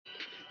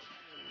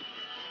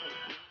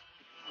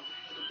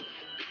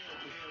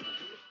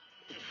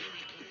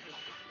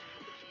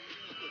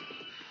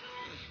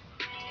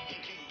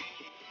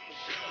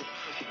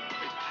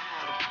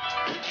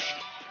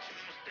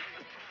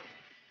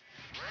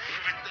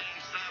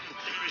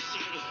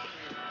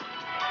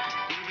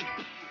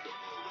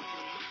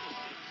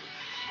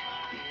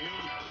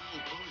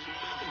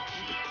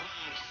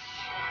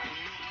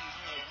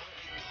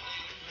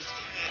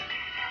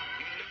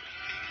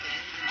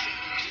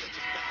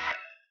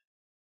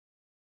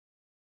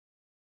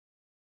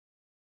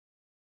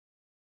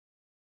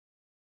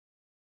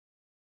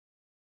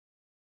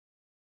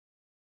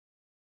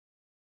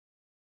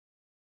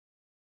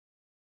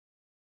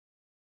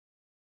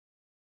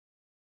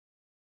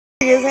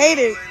just hate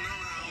it.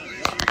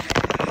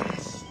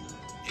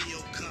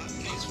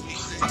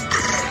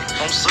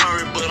 I'm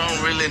sorry, but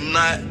I'm really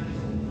not.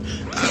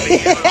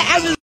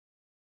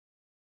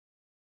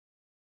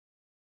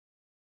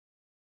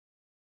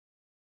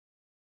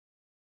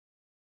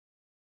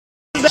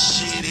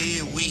 Shit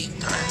is weak.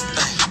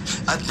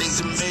 I think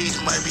the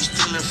maids might be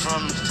stealing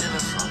from me.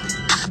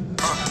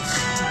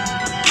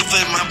 If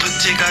it's my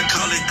particular, I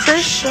call it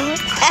Chrisean.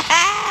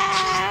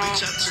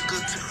 Bitch, I took her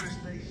to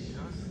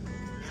Chrisean.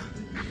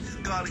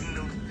 God, you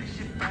know, this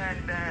shit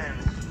fine dime.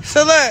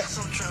 So look,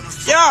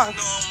 y'all.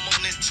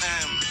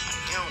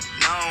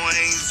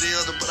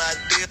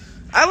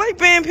 I like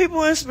being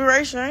people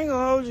inspiration. I ain't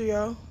gonna hold you,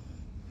 yo.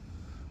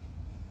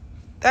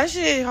 That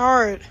shit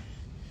hard.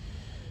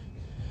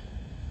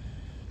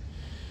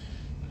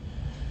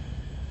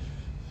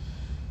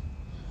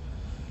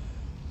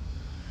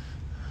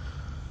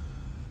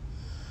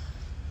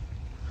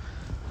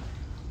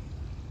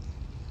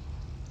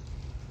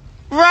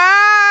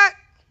 Right.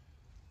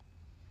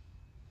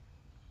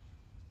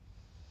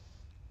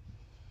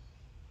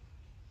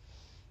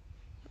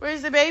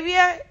 Where's the baby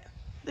at?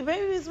 The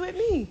baby is with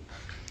me.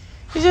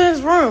 He's in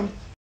his room.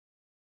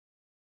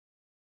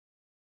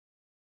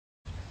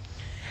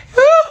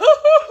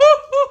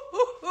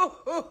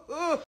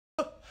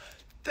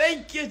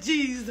 Thank you,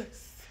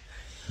 Jesus.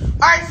 All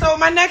right, so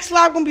my next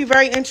live gonna be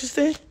very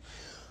interesting.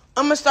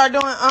 I'm gonna start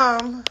doing I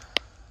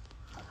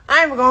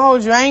ain't even gonna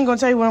hold you. I ain't gonna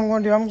tell you what I'm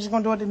gonna do. I'm just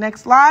gonna do it the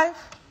next live.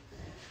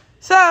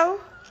 So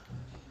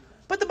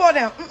put the ball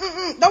down.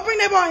 Don't bring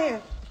that ball in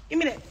here. Give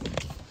me that.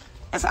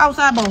 That's an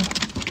outside ball.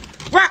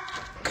 Right.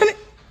 Come here.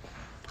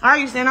 All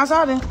right, you stand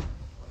outside then.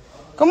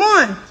 Come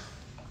on.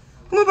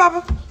 Come on,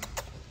 Papa.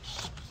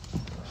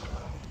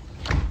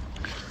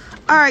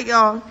 All right,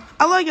 y'all.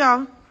 I love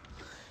y'all.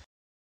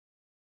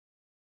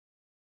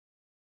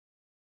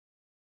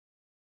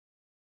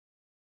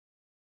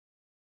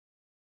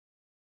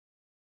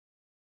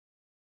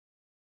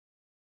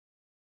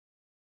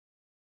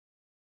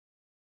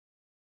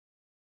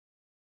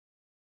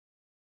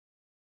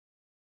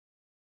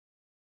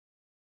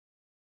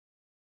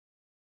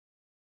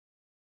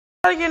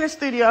 I get in the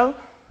studio.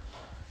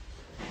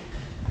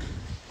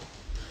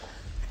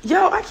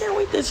 Yo, I can't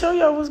wait to show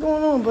y'all what's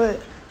going on, but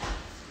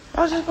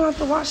I was just going to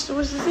have to watch the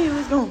rest to see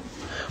what's going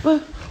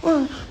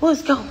on.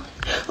 What's going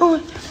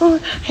on?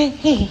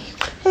 Hey.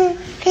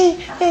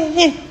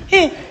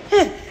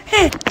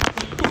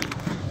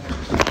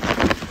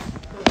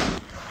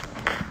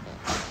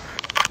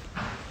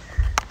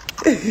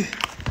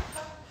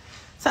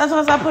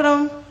 Sometimes I put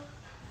them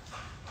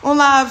on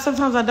live,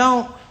 sometimes I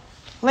don't.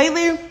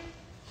 Lately,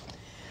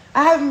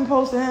 I haven't been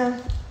posting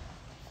him,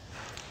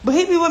 but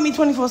he be with me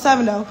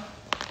 24/7 though.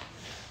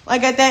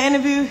 Like at that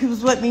interview, he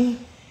was with me.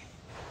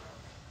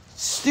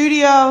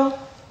 Studio,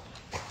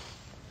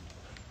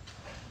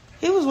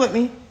 he was with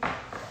me,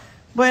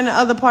 but in the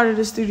other part of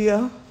the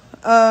studio.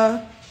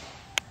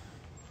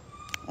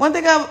 One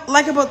thing I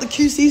like about the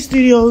QC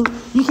studio,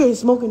 you can't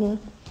smoke in there.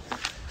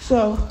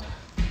 So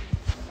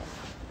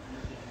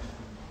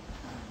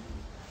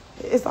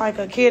it's like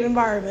a kid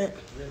environment.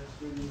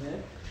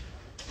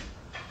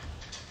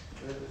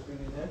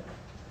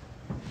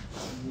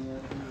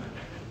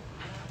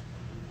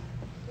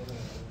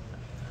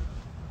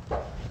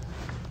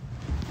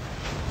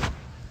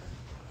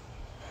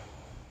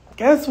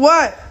 Guess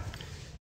what?